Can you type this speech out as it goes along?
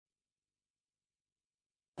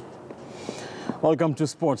Welcome to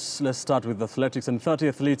sports. Let's start with athletics. And 30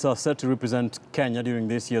 athletes are set to represent Kenya during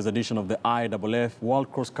this year's edition of the IAAF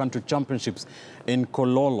World Cross Country Championships in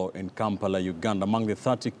Kololo in Kampala, Uganda. Among the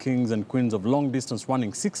 30 kings and queens of long distance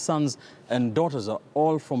running, 6 sons and daughters are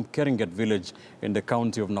all from Keringet village in the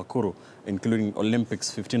county of Nakuru, including Olympics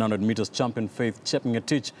 1500 meters champion Faith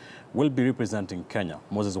Chepng'etich will be representing Kenya.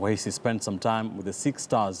 Moses Wakhisi spent some time with the 6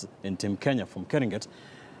 stars in Team Kenya from Keringet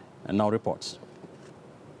and now reports.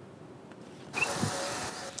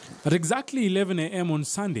 At exactly 11 a.m. on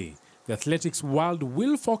Sunday, the athletics world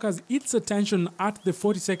will focus its attention at the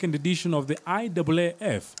 42nd edition of the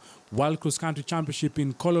IAAF World Cross Country Championship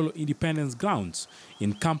in Kololo Independence Grounds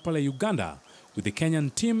in Kampala, Uganda, with the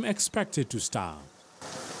Kenyan team expected to star.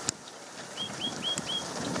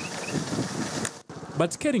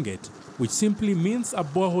 But Keringet, which simply means a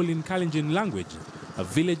borehole in Kalenjin language, a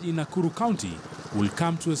village in Nakuru County, will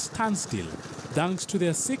come to a standstill thanks to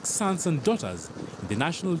their 6 sons and daughters in the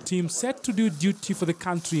national team set to do duty for the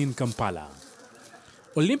country in Kampala.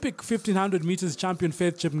 Olympic 1500 meters champion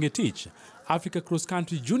Faith Chepng'etich, Africa Cross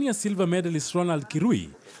Country junior silver medalist Ronald Kirui,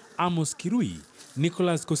 Amos Kirui,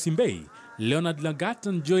 Nicholas Kosimbei, Leonard Lagat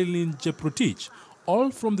and Joylin Cheprotich, all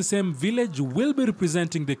from the same village, will be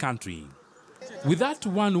representing the country. With that,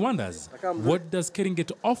 one wonders, what does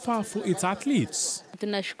Keringet offer for its athletes?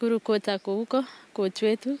 Tunashukuru coach ako huko, coach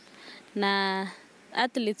wetu, na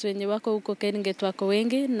athletes wenye wako huko Keringet wako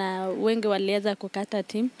wengi na wengi waliweza kukata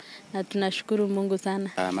team na tunashukuru Mungu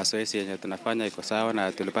sana. Mazoezi yenye tunafanya iko sawa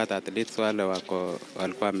na tulipata athletes wale walikuwa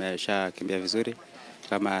wameshakimbia vizuri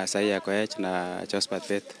kama sahi ya coach na Josephat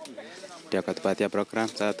Faith. Ndio akatupatia program,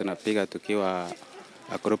 sasa tunapiga tukiwa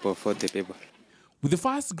a group of 40 people. With the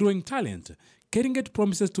fast-growing talent, Keringet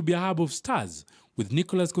promises to be a hub of stars, with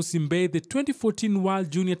Nicholas Kosimbei, the 2014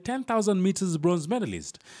 World Junior 10,000 meters bronze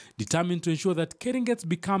medalist, determined to ensure that Keringet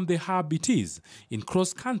become the hub it is in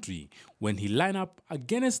cross-country when he line up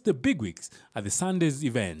against the bigwigs at the Sunday's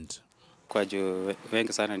event. Kwa juu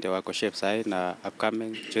wengi sana ndio wako shape sahi na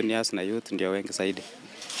upcoming juniors na youth ndio wengi zaidi.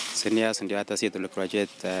 Seniors ndio hata sisi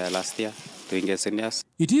tuligraduate last year doing seniors.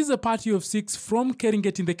 It is a party of 6 from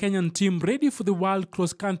Keringet in the Kenyan team ready for the World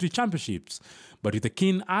Cross Country Championships. But with a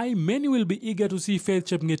keen eye, many will be eager to see Faith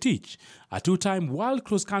Chepng'etich, a 2-time World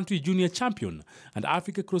Cross Country Junior Champion and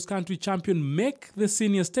Africa Cross Country Champion, make the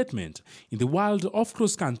senior statement in the world of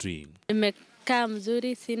cross country. Nimekaa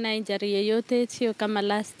mzuri, sina injury yoyote, sio kama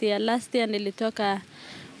last year. Last year nilitoka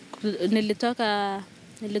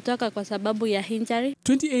kwa sababu ya injury.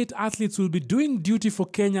 28 athletes will be doing duty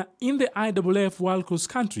for Kenya in the IAAF World Cross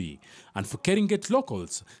Country, and for Keringet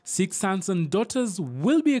locals, 6 sons and daughters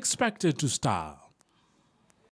will be expected to star.